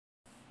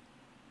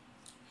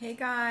Hey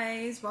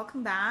guys,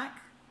 welcome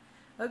back.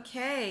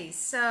 Okay,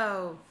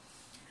 so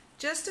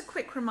just a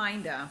quick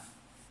reminder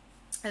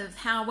of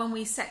how when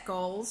we set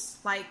goals,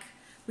 like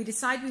we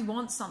decide we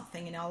want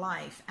something in our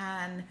life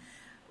and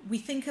we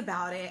think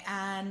about it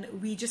and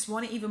we just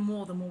want it even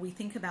more the more we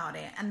think about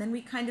it. And then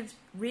we kind of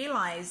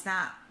realize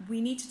that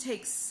we need to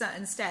take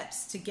certain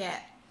steps to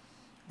get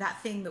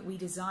that thing that we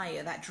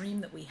desire, that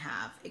dream that we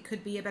have. It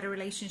could be a better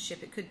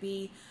relationship. It could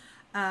be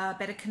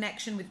better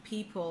connection with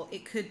people.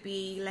 It could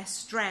be less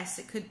stress.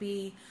 It could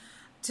be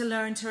to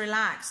learn to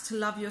relax, to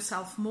love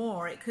yourself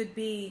more. It could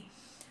be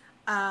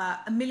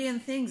a million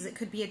things. It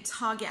could be a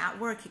target at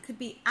work. It could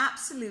be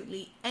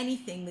absolutely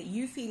anything that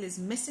you feel is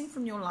missing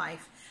from your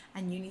life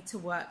and you need to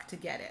work to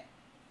get it.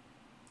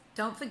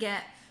 Don't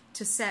forget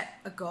to set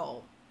a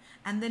goal,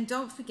 and then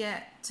don't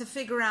forget to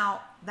figure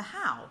out the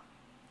how.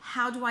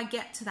 How do I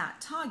get to that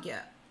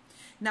target?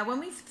 Now,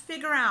 when we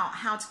figure out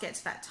how to get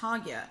to that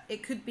target,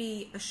 it could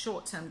be a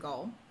short-term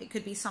goal. It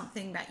could be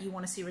something that you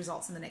want to see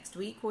results in the next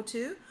week or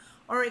two,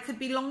 or it could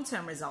be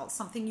long-term results,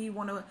 something you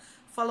want to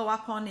follow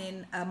up on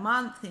in a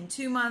month, in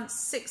 2 months,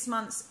 6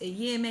 months, a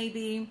year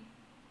maybe.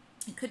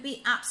 It could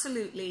be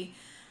absolutely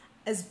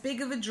as big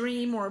of a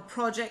dream or a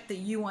project that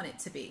you want it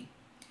to be.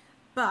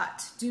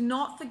 But do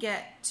not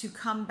forget to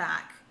come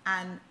back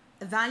and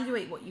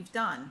evaluate what you've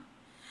done.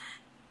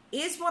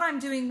 Is what I'm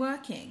doing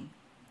working?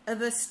 Are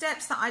the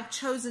steps that I've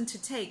chosen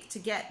to take to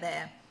get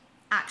there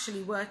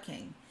actually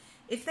working?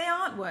 If they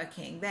aren't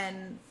working,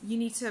 then you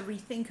need to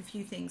rethink a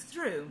few things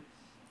through.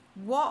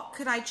 What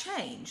could I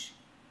change?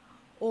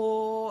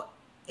 Or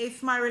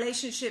if my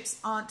relationships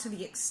aren't to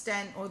the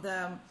extent or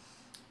they're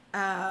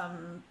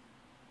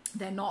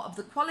not of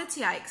the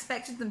quality I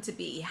expected them to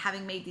be,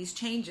 having made these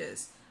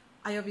changes,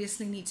 I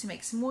obviously need to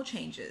make some more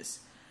changes.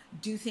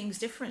 Do things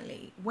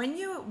differently. When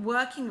you're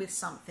working with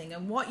something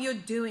and what you're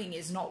doing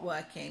is not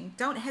working,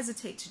 don't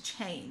hesitate to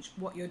change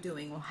what you're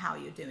doing or how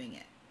you're doing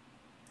it.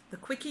 The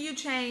quicker you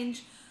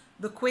change,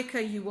 the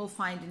quicker you will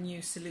find a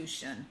new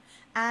solution.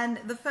 And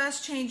the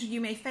first change you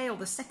may fail,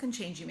 the second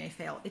change you may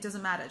fail, it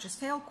doesn't matter. Just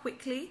fail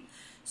quickly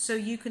so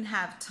you can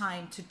have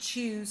time to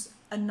choose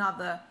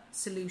another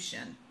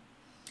solution.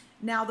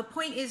 Now, the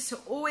point is to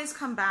always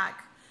come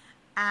back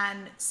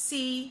and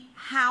see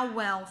how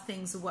well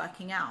things are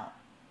working out.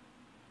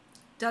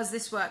 Does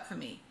this work for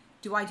me?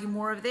 Do I do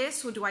more of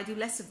this or do I do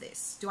less of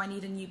this? Do I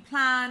need a new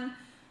plan?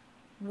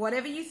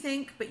 Whatever you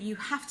think, but you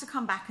have to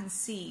come back and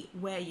see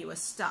where you are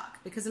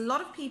stuck, because a lot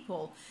of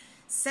people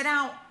set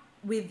out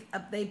with,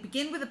 they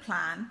begin with a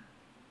plan,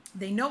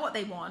 they know what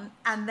they want,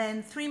 and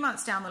then 3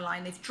 months down the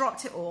line, they've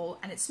dropped it all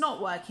and it's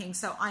not working,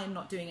 so I am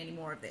not doing any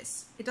more of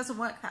this. It doesn't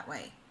work that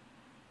way.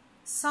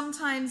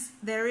 Sometimes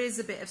there is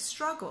a bit of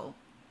struggle.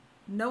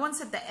 No one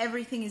said that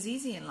everything is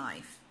easy in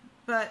life,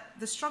 but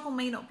the struggle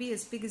may not be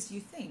as big as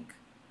you think.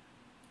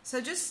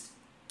 So just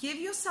give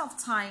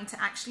yourself time to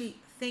actually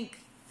think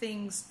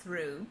things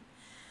through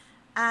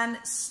and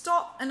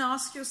stop and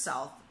ask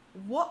yourself,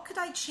 what could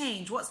I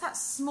change? What's that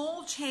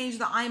small change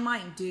that I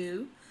might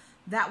do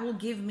that will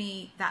give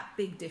me that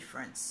big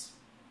difference?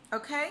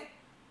 Okay?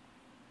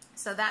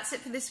 So that's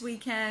it for this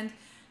weekend.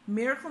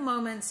 Miracle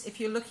moments. If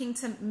you're looking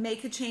to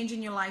make a change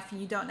in your life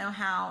and you don't know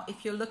how,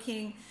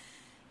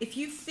 if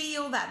you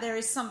feel that there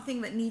is something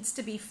that needs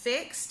to be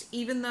fixed,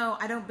 even though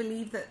I don't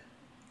believe that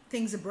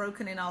things are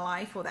broken in our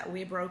life or that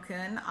we're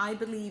broken, I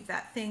believe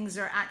that things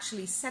are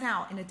actually set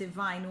out in a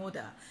divine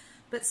order.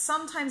 But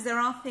sometimes there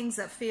are things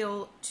that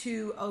feel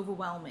too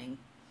overwhelming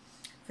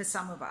for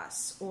some of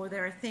us, or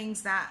there are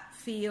things that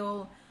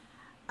feel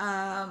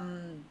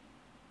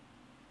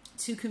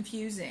too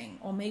confusing,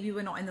 or maybe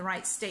we're not in the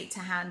right state to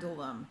handle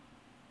them.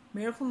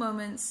 Miracle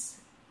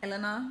Moments,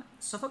 Elena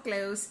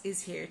Sophocleos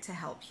is here to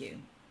help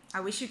you. I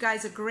wish you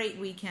guys a great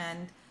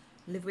weekend.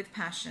 Live with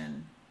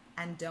passion,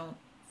 and don't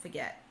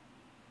forget,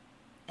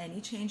 any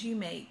change you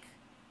make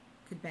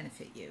could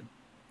benefit you.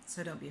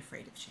 So don't be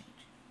afraid of change.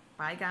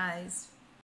 Bye, guys.